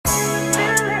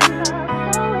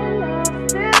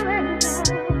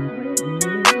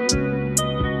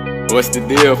What's the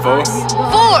deal, folks?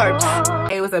 Forbes!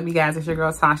 Hey, what's up, you guys? It's your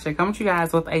girl, Tasha. Coming to you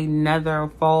guys with another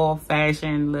fall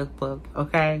fashion lookbook,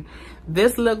 okay?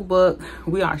 This lookbook,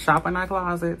 we are shopping our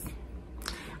closets.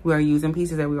 We are using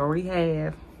pieces that we already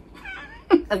have.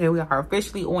 Okay, we are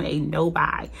officially on a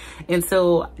no-buy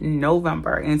until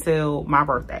November, until my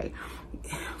birthday.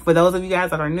 For those of you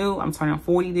guys that are new, I'm turning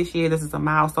 40 this year. This is a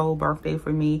milestone birthday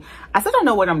for me. I still don't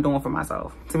know what I'm doing for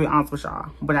myself, to be honest with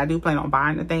y'all. But I do plan on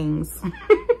buying the things.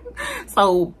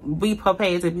 So be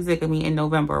prepared to be sick of me in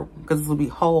November, because this will be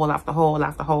haul after haul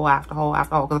after haul after haul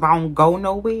after haul. Because if I don't go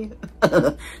nowhere,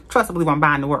 trust and believe I'm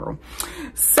buying the world.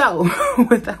 So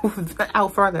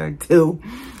without further ado,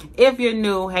 if you're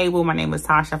new, hey boo, my name is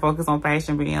Tasha. I focus on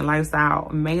fashion, beauty, and lifestyle.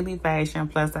 Mainly fashion,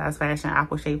 plus size fashion,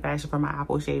 apple shape fashion for my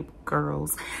apple shape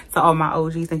girls. So all my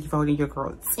OGs, thank you for holding your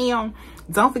girl down.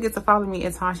 Don't forget to follow me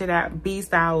at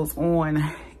Tasha.bstyles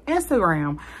on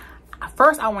Instagram.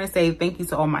 First, I want to say thank you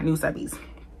to all my new subbies.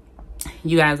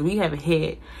 You guys, we have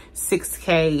hit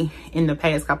 6K in the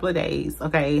past couple of days,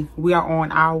 okay? We are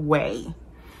on our way.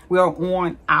 We are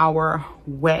on our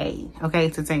way,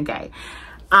 okay, to 10K.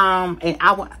 And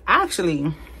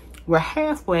actually, we're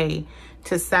halfway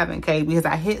to 7K because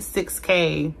I hit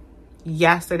 6K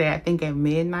yesterday, I think at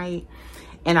midnight.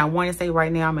 And I want to say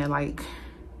right now I'm at like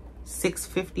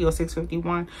 650 or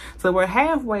 651. So we're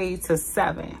halfway to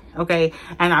 7, okay?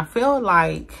 And I feel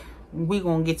like we're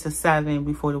going to get to 7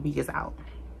 before the week is out.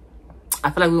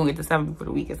 I feel like we're going to get to 7 before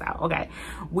the week is out, okay?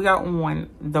 We are on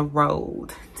the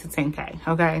road to 10K,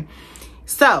 okay?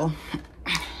 So,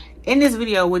 in this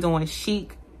video, we're doing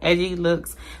chic, edgy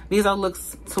looks. These are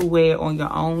looks to wear on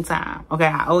your own time, okay?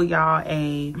 I owe y'all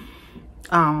a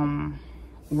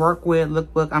workwear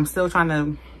lookbook. I'm still trying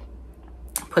to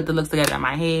put the looks together in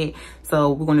my head,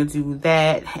 so we're going to do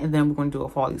that, and then we're going to do a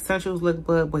fall essentials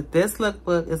lookbook. But this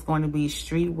lookbook is going to be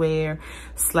streetwear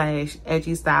 /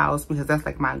 edgy styles, because that's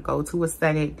like my go-to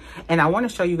aesthetic. And I want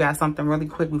to show you guys something really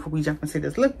quick before we jump into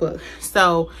this lookbook.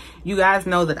 So you guys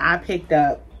know that I picked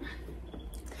up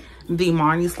the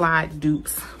Marni slide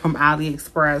dupes from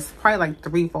AliExpress probably like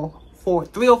three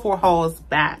or four hauls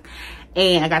back,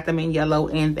 and I got them in yellow,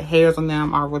 and the hairs on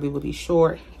them are really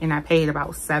short, and I paid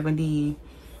about $70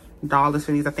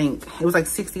 for these. I think it was like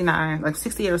 69, like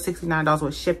 68 or $69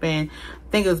 with shipping. I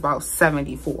think it was about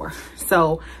 74.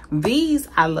 So these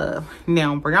I love.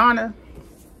 Now Brianna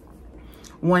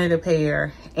wanted a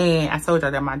pair, and I told y'all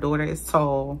that my daughter is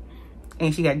tall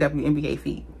and she got WNBA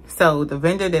feet. So the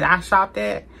vendor that I shopped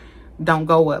at don't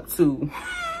go up to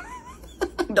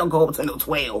no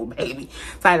 12, baby.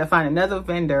 So I had to find another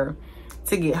vendor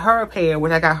to get her a pair,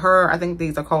 which I got her, I think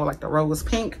these are called like the rose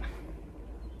pink.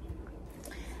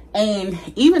 And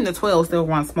even the 12 still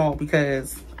run small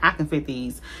because I can fit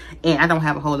these and I don't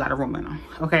have a whole lot of room in them.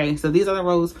 Okay, so these are the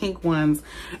rose pink ones,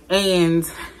 and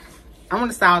I'm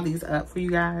gonna style these up for you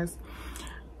guys.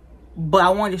 But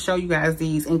I wanted to show you guys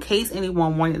these in case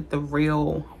anyone wanted the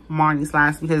real Marni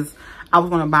slides, because I was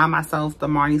going to buy myself the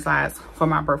Marni slides for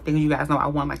my birthday. You guys know I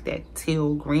want like that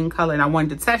teal green color, and I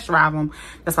wanted to test drive them.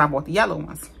 That's why I bought the yellow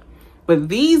ones. But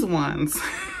these ones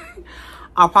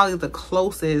are probably the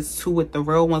closest to what the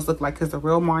real ones look like, because the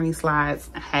real Marni slides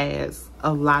has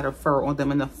a lot of fur on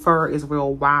them, and the fur is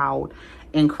real wild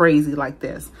and crazy like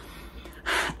this.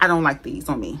 I don't like these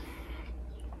on me.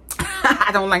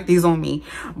 I don't like these on me,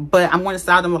 but I'm going to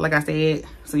style them up like I said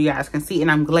so you guys can see.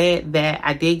 And I'm glad that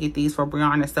I did get these for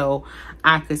Brianna so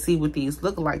I could see what these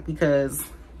look like, because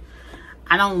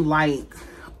I don't like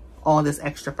all this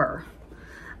extra fur.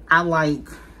 I like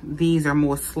these are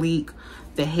more sleek.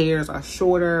 The hairs are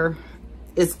shorter.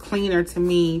 It's cleaner to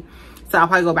me. So I'll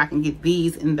probably go back and get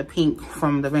these in the pink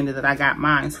from the vendor that I got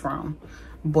mine from.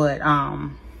 But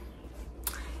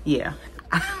yeah.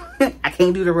 I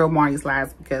can't do the real Marni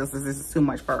slides because this is too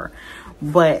much fur.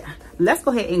 But let's go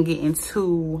ahead and get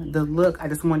into the look. I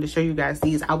just wanted to show you guys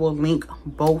these. I will link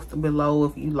both below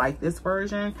if you like this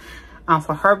version.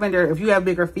 For her vendor, if you have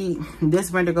bigger feet,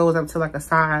 this vendor goes up to like a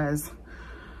size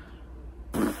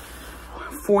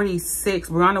 46.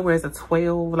 Brianna wears a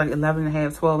 12, like 11 and a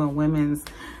half, 12 in women's.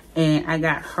 And I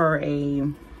got her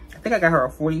I think I got her a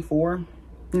 44.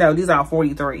 No, these are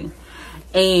 43.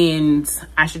 And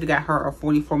I should have got her a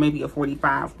 44, maybe a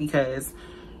 45, because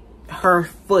her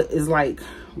foot is like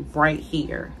right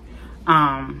here.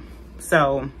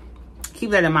 So keep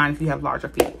that in mind if you have larger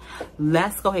feet.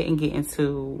 Let's go ahead and get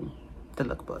into the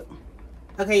lookbook.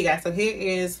 Okay, you guys, so here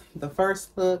is the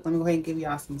first look. Let me go ahead and give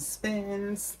y'all some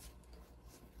spins.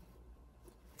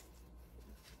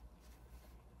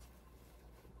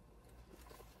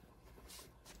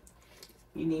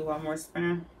 You need one more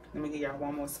spin? Let me give y'all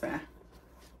one more spin.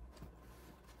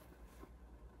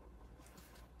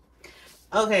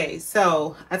 Okay,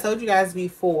 so I told you guys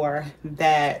before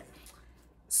that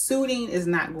suiting is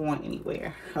not going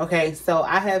anywhere. Okay, so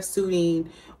I have suiting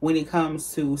when it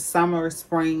comes to summer,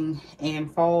 spring,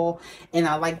 and fall, and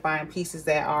I like buying pieces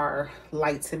that are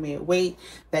light to mid-weight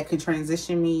that can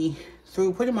transition me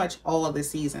through pretty much all of the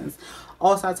seasons.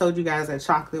 Also, I told you guys that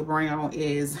chocolate brown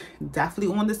is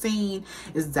definitely on the scene.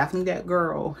 It's definitely that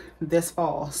girl this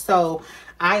fall. So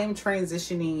I am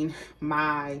transitioning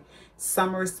my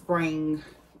summer, spring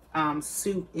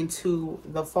suit into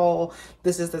the fall.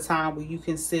 This is the time where you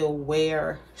can still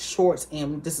wear shorts,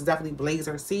 and this is definitely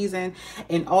blazer season.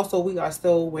 And also we are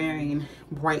still wearing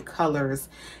bright colors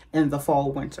in the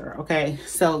fall winter. Okay,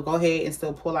 so go ahead and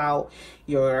still pull out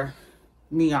your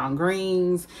neon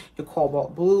greens, your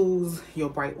cobalt blues, your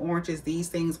bright oranges. These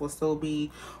things will still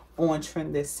be on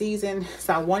trend this season.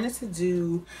 So I wanted to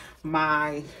do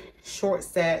my short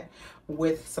set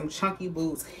with some chunky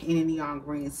boots and a neon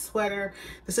green sweater.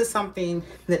 This is something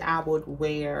that I would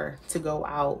wear to go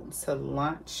out to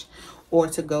lunch or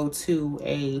to go to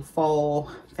a fall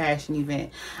fashion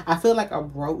event. I feel like a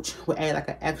brooch would add like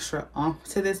an extra oomph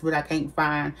to this, but I can't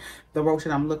find the brooch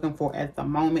that I'm looking for at the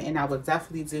moment, and I would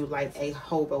definitely do like a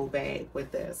hobo bag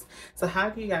with this. So how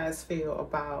do you guys feel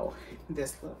about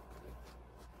this look?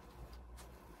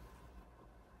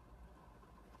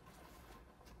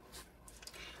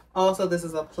 Also, this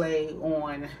is a play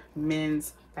on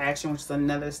men's fashion, which is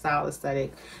another style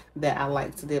aesthetic that I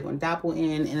like to dip and dabble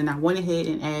in. And then I went ahead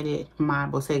and added my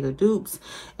Bottega dupes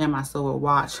and my silver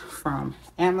watch from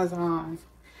Amazon.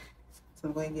 So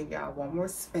I'm going to give y'all one more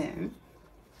spin.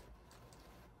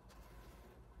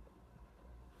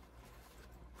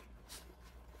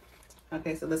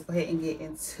 Okay, so let's go ahead and get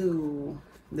into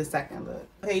the second look.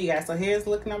 Okay, you guys, so here's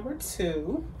look number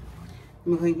 2.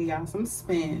 I'm going to give y'all some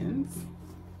spins.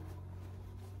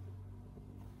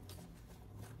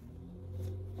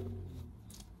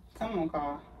 Come on,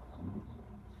 Carl.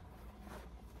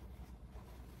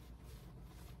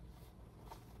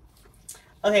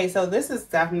 Okay, so this is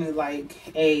definitely like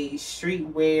a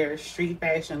streetwear, street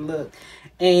fashion look.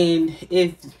 And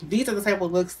if these are the type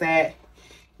of looks that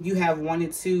you have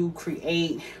wanted to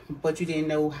create, but you didn't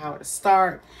know how to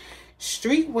start,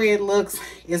 streetwear looks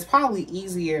is probably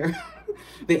easier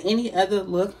than any other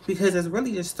look, because it's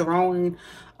really just throwing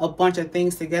a bunch of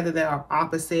things together that are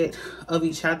opposite of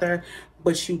each other,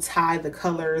 but you tie the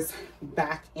colors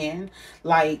back in.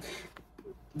 Like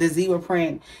the zebra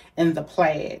print and the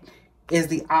plaid is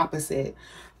the opposite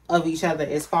of each other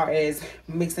as far as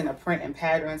mixing the print and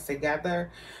patterns together.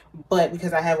 But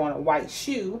because I have on a white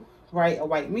shoe, right, a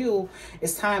white mule,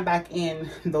 it's tying back in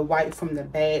the white from the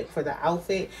bag for the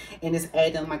outfit, and it's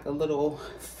adding like a little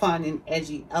fun and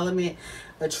edgy element.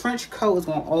 A trench coat is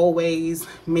going to always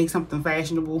make something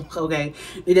fashionable. Okay,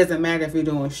 it doesn't matter if you're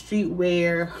doing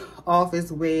streetwear, office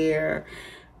wear,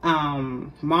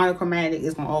 monochromatic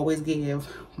is going to always give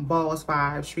boss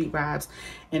vibes, street vibes.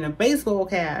 And a baseball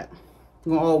cap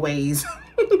will always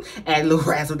add a little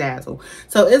razzle dazzle.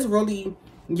 So it's really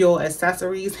your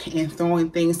accessories and throwing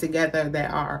things together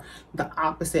that are the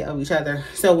opposite of each other.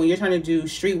 So when you're trying to do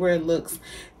streetwear looks,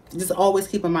 just always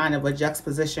keep in mind of a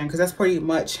juxtaposition, because that's pretty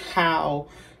much how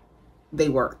they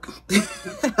work.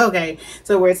 Okay,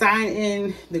 so we're tying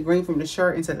in the green from the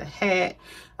shirt into the hat.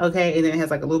 Okay, and then it has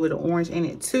like a little bit of orange in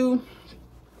it too.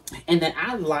 And then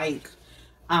I like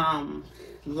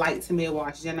light to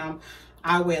mid-wash denim.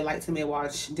 I wear light to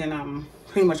mid-wash denim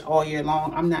pretty much all year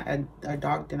long. I'm not a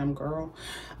dark denim girl,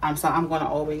 so I'm going to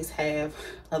always have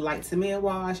a light to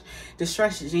mid-wash. The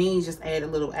stretch jeans just add a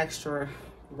little extra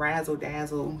razzle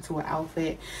dazzle to an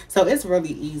outfit. So it's really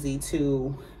easy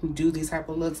to do these type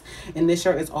of looks. And this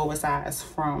shirt is oversized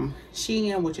from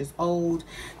Shein, which is old.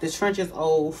 The trench is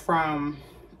old from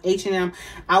H&M.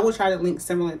 I will try to link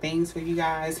similar things for you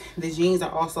guys. The jeans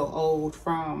are also old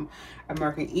from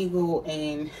American Eagle,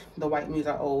 and the white mules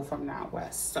are old from Now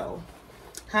West. So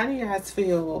how do you guys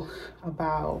feel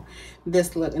about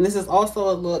this look? And this is also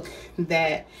a look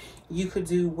that you could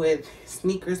do with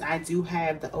sneakers. I do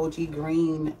have the OG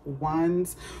green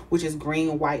ones, which is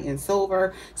green, white, and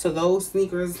silver. So those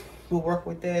sneakers will work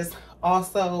with this.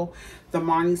 Also, the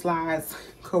Marni slides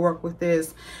could work with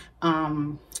this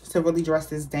to really dress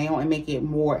this down and make it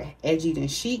more edgy than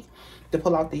chic. To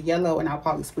pull out the yellow, and I'll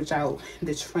probably switch out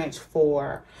the trench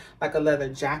for like a leather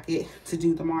jacket to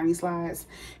do the Marni slides.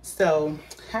 So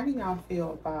how do y'all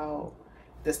feel about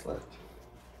this look?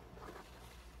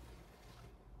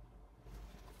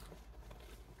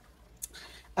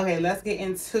 Okay, let's get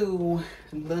into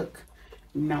look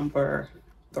number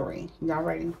 3. Y'all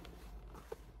ready?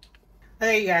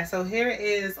 Okay, you guys, so here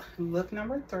is look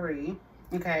number 3.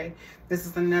 Okay, this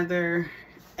is another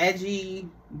edgy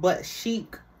but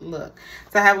chic look.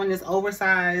 So I have on this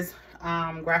oversized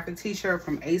graphic t-shirt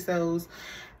from ASOS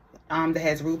that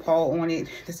has RuPaul on it.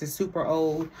 This is super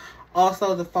old.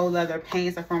 Also, the faux leather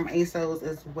pants are from ASOS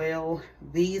as well.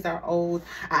 These are old.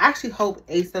 I actually hope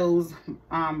ASOS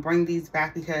bring these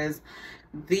back, because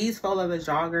these faux leather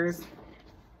joggers,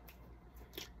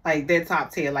 like, they're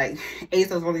top tier. Like,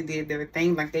 ASOS really did their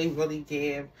thing. Like, they really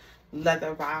give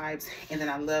leather vibes. And then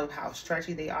I love how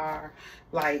stretchy they are.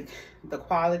 Like, the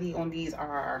quality on these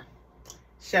are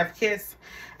chef kiss.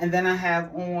 And then I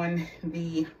have on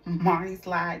the Marni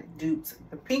slide dupes,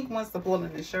 the pink ones to pull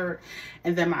in the shirt.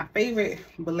 And then my favorite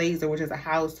blazer, which is a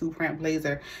house 2-print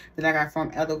blazer that I got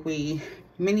from Outwear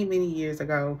many years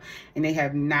ago. And they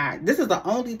have not, this is the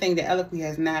only thing that Outwear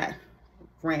has not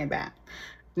ran back.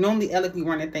 Normally Outwear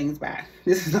running things back.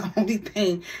 This is the only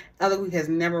thing Outwear has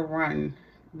never run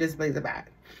this blazer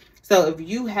back. So if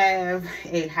you have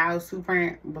a house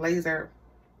 2-print blazer,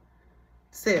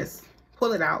 sis,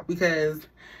 pull it out, because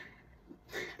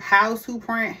house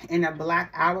 2-print and a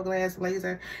black hourglass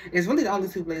blazer is really the only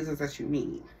 2 blazers that you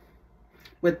need.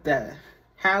 With the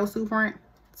house 2-print,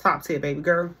 top tier, baby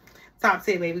girl. Top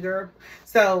tier, baby girl.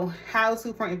 So house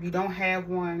 2-print, if you don't have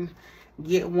one,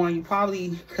 get one. You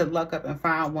probably could look up and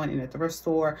find one in a thrift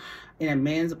store in a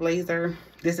men's blazer.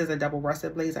 This is a double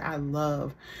rusted blazer. I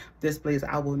love this blazer.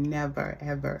 I will never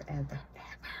ever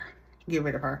get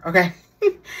rid of her. Okay.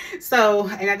 So,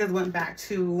 and I just went back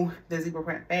to the zebra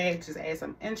print bag, just add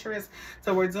some interest.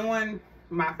 So we're doing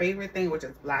my favorite thing, which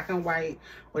is black and white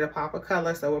with a pop of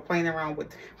color. So we're playing around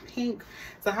with pink.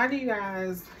 So how do you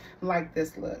guys like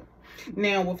this look?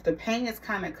 Now, with the pants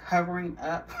kind of covering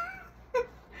up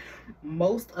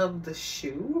most of the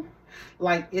shoe,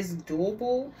 like, it's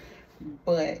doable,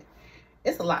 but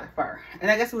it's a lot of fur.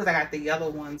 And I guess because I got the yellow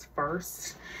ones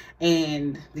first,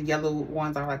 and the yellow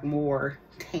ones are like more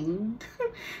tamed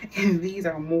and these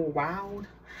are more wild.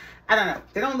 I don't know,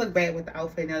 they don't look bad with the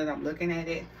outfit now that I'm looking at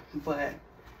it. But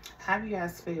how do you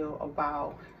guys feel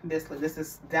about this look? This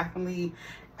is definitely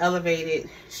elevated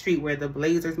streetwear. The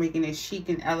blazer's making it chic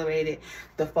and elevated.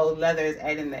 The faux leather is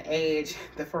adding the edge.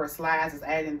 The fur slides is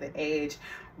adding the edge.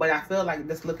 But I feel like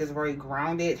this look is very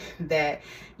grounded, that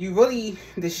you really,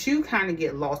 the shoe kind of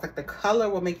get lost. Like, the color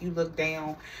will make you look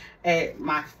down at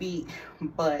my feet,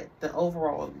 but the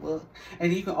overall look,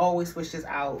 and you can always switch this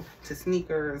out to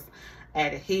sneakers,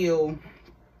 add a heel.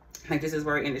 Like, this is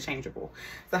very interchangeable.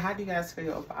 So how do you guys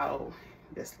feel about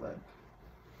this look?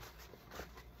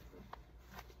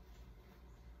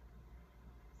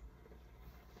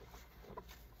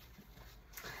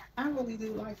 I really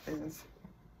do like this.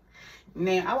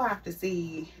 Now, I will have to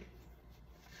see,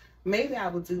 maybe I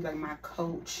would do like my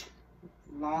Coach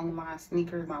long line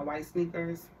sneakers, my white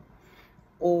sneakers,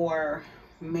 or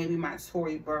maybe my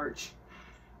Tory Burch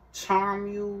Charm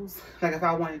Mules. Like, if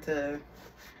I wanted to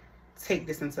take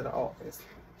this into the office,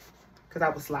 because I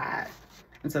would slide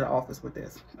into the office with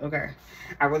this. Okay,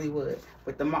 I really would.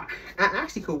 With the I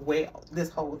actually could wear this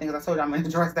whole thing, because I told you I'm in a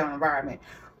dress down environment.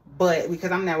 But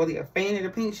because I'm not really a fan of the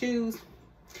pink shoes,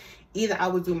 either I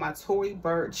would do my Tory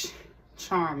Burch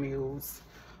Charm Mules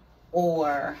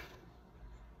or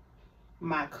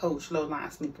my Coach low line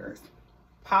sneakers.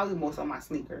 Probably most of my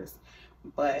sneakers.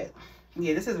 But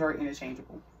yeah, this is very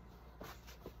interchangeable.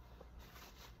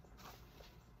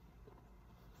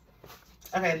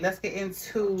 Okay, let's get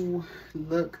into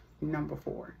look number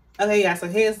 4. Okay, yeah, so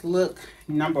here's look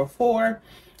number 4.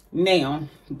 Now,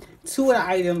 two of the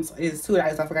items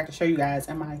I forgot to show you guys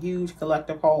in my huge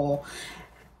collective haul.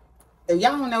 If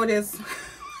y'all don't know this,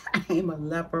 I am a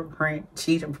leopard print,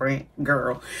 cheetah print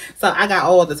girl. So I got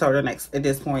all the turtlenecks at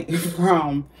this point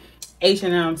from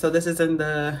H&M. So this is in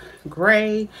the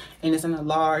gray, and it's in the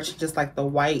large, just like the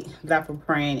white leopard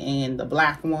print and the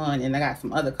black one. And I got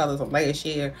some other colors from last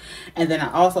year. And then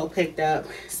I also picked up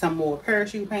some more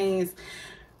parachute pants.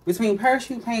 Between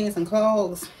parachute pants and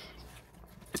clogs,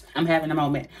 I'm having a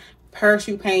moment.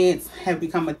 Parachute pants have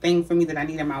become a thing for me that I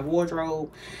need in my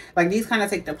wardrobe. Like, these kind of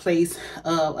take the place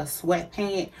of a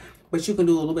sweatpant, but you can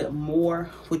do a little bit more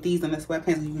with these than the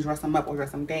sweatpants. You can dress them up or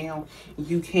dress them down.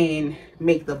 You can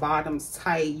make the bottoms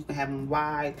tight. You can have them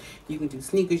wide. You can do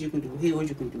sneakers. You can do heels.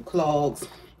 You can do clogs.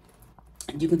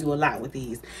 You can do a lot with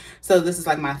these. So this is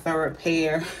like my third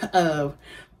pair of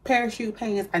parachute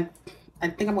pants. I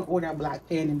think I'm gonna order a black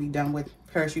pair and be done with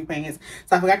parachute pants.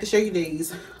 So I forgot to show you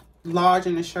these. Large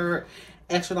in the shirt,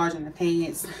 extra large in the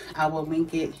pants. I will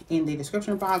link it in the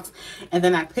description box. And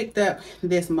then I picked up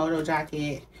this moto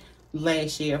jacket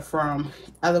last year from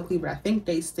Outwear, but I think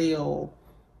they still,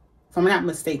 if I'm not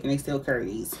mistaken, they still carry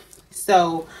these.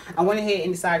 So I went ahead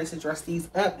and decided to dress these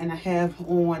up, and I have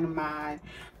on my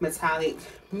metallic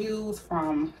Mules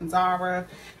from Zara,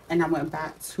 and I went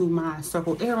back to my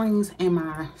circle earrings and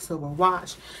my silver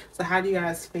watch. So how do you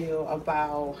guys feel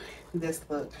about this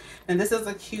look? And this is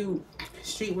a cute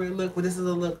streetwear look, but this is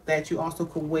a look that you also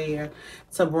could wear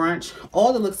to brunch.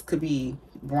 All the looks could be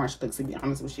brunch looks, to be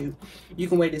honest with you. You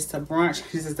can wear this to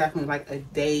brunch. This is definitely like a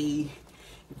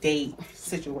date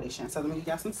situation. So let me give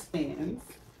y'all some spins.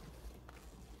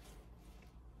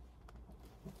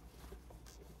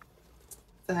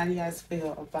 So how do you guys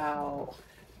feel about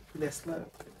this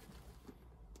look?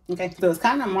 Okay, so it's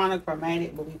kind of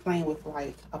monochromatic, but we playing with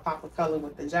like a pop of color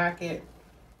with the jacket.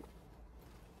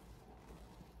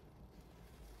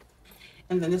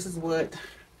 And then this is what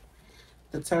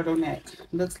the turtleneck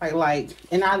looks like,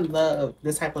 and I love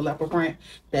this type of leopard print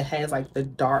that has like the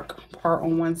dark part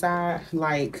on one side.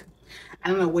 Like, I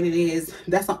don't know what it is.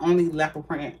 That's the only leopard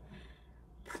print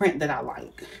that I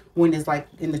like, when it's like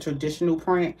in the traditional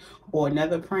print, or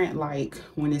another print like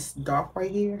when it's dark right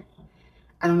here.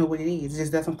 I don't know what it is. It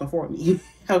just does something for me.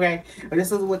 Okay, but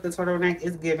this is what the turtleneck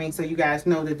is giving, so you guys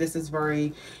know that this is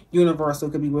very universal.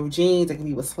 It could be with jeans, it could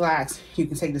be with slacks. You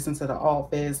can take this into the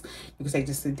office, you can take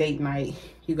this to date night.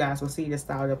 You guys will see this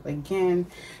styled up again.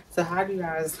 So how do you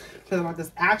guys feel about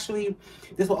this? Actually,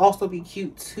 this will also be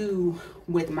cute too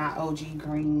with my OG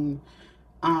green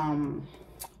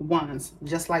ones,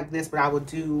 just like this, but I would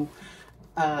do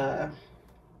a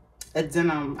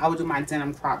denim, I would do my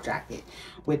denim crop jacket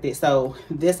with it. So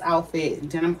this outfit,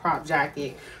 denim crop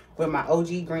jacket with my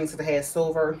OG greens, that has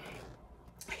silver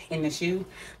in the shoe.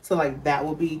 So like that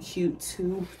will be cute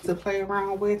too to play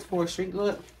around with for a street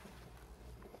look.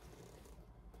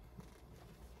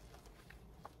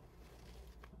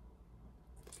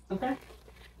 Okay,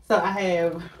 so I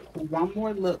have one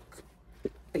more look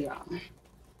for y'all.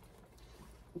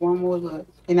 One more look,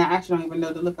 and I actually don't even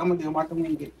know the look I'm gonna do. I'm about to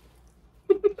wing it.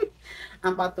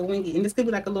 I'm about to wing it, and this could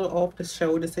be like a little off the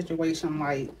shoulder situation.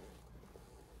 Like,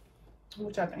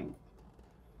 what y'all think?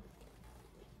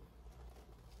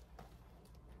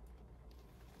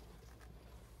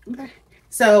 Okay.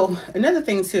 So another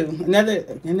thing too,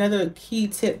 another key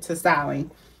tip to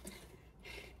styling: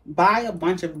 buy a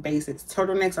bunch of basics.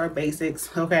 Turtlenecks are basics.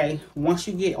 Okay. Once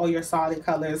you get all your solid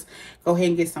colors, go ahead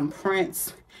and get some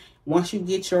prints. Once you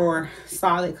get your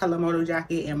solid color moto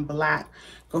jacket in black,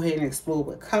 go ahead and explore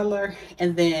with color.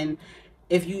 And then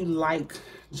if you like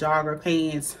jogger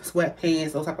pants,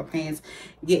 sweatpants, those type of pants,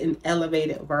 get an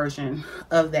elevated version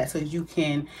of that so you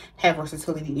can have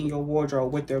versatility in your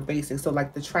wardrobe with their basics. So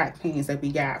like the track pants that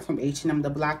we got from H&M, the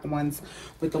black ones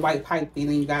with the white piping,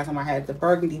 and you guys know I had the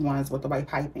burgundy ones with the white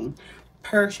piping.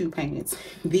 Parachute pants.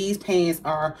 These pants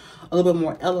are a little bit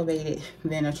more elevated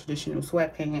than a traditional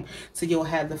sweatpant, so you'll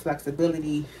have the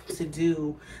flexibility to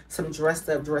do some dressed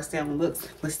up, dressed down looks,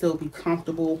 but still be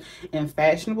comfortable and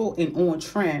fashionable and on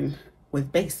trend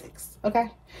with basics.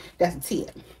 Okay, that's a tip.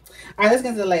 All right, let's get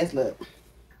into the last look.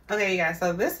 Okay, guys,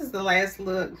 so this is the last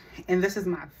look, and this is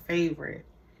my favorite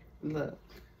look.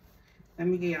 Let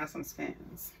me give y'all some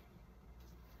spins.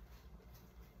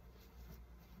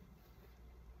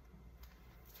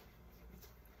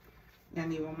 Y'all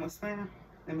need one more spin?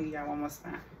 Let me give y'all one more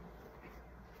spin.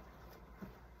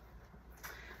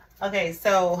 Okay,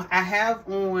 so I have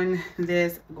on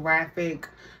this graphic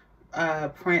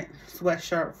print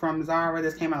sweatshirt from Zara.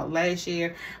 This came out last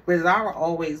year, but Zara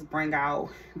always bring out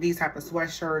these type of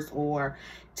sweatshirts or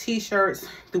t-shirts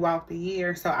throughout the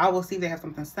year, so I will see if they have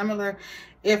something similar.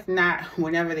 If not,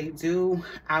 whenever they do,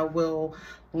 I will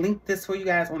link this for you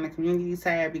guys on the community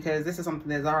tab, because this is something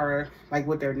that Zara, like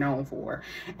what they're known for.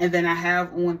 And then I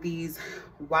have on these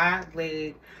wide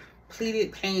leg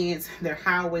pleated pants. They're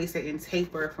high-waisted and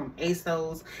tapered from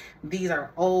ASOS. These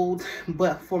are old,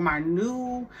 but for my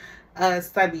new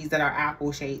stubbies that are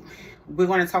apple shaped, we're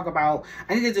going to talk about,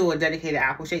 I need to do a dedicated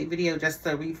apple shaped video just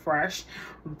to refresh.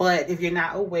 But if you're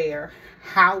not aware,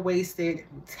 high-waisted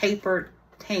tapered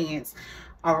pants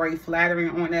are very flattering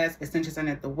on us. Extensions in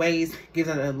at the waist gives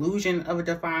an illusion of a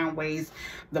defined waist.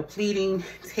 The pleating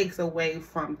takes away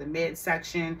from the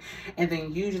midsection, and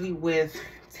then usually with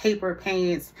tapered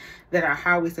pants that are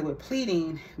high-waisted with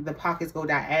pleating, the pockets go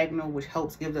diagonal, which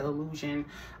helps give the illusion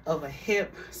of a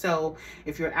hip. So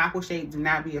if you're apple shaped, do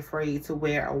not be afraid to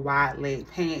wear a wide leg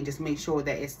pant. Just make sure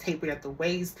that it's tapered at the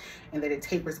waist and that it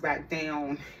tapers back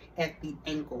down at the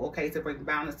ankle, okay, to bring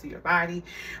balance to your body.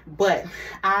 But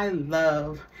I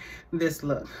love this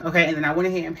look, okay. And then I went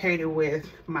ahead and paired it with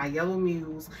my yellow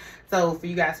Mules. So for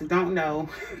you guys who don't know,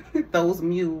 those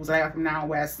Mules I got from Now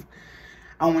West,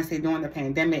 I want to say during the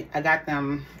pandemic, I got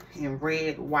them in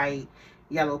red, white,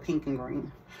 yellow, pink, and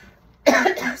green.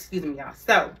 Excuse me, y'all.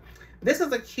 So this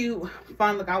is a cute,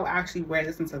 fun look. I will actually wear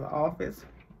this into the office.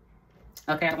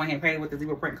 Okay, I went ahead and painted with the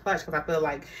zebra print clutch because I feel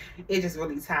like it just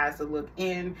really ties the look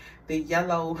in. The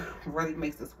yellow really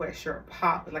makes the sweatshirt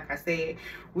pop. But like I said,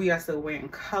 we are still wearing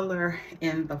color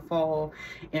in the fall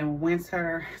and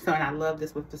winter. So, and I love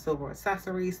this with the silver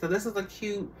accessories. So this is a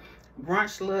cute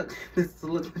brunch look. This is a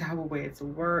look that I will wear to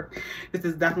work. This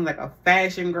is definitely like a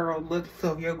fashion girl look.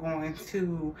 So if you're going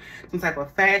to some type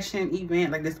of fashion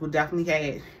event, like this will definitely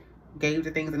have gave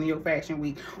the things in New York Fashion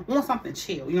Week. Want something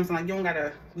chill, you know what I'm saying? Like you don't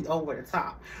gotta be over the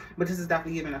top, but this is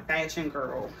definitely giving a fashion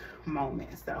girl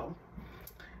moment. So,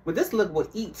 but this look will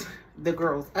eat the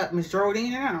girls up, Miss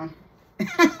Jordan.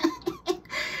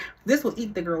 This will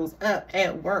eat the girls up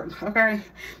at work. Okay,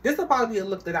 this will probably be a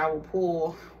look that I will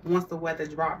pull once the weather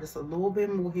drops just a little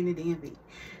bit more in the DMV,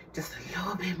 just a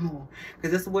little bit more,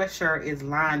 because this sweatshirt is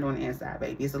lined on the inside,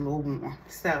 baby. It's a little warm.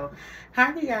 So,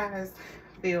 how do you guys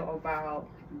feel about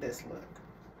this look?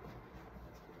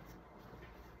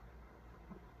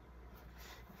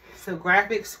 So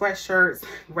graphic sweatshirts,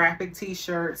 graphic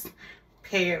t-shirts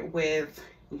paired with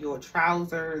your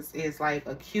trousers is like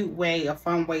a cute way, a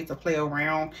fun way to play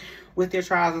around with your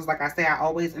trousers. Like I say, I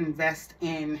always invest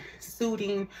in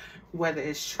suiting, whether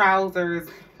it's trousers,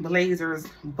 blazers,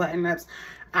 button-ups.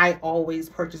 I always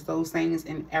purchase those things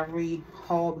in every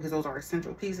haul because those are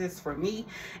essential pieces for me.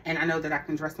 And I know that I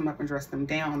can dress them up and dress them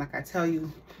down. Like I tell you,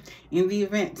 in the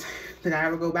event that I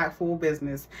ever go back full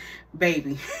business,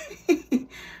 baby,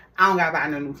 I don't gotta buy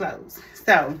no new clothes.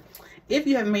 So if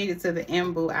you have made it to the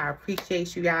end, boo, I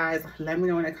appreciate you guys. Let me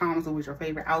know in the comments what was your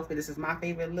favorite outfit. This is my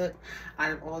favorite look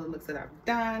out of all the looks that I've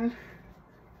done.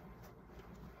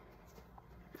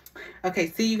 Okay,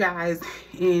 see you guys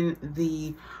in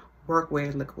the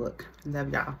workwear lookbook.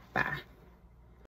 Love y'all. Bye.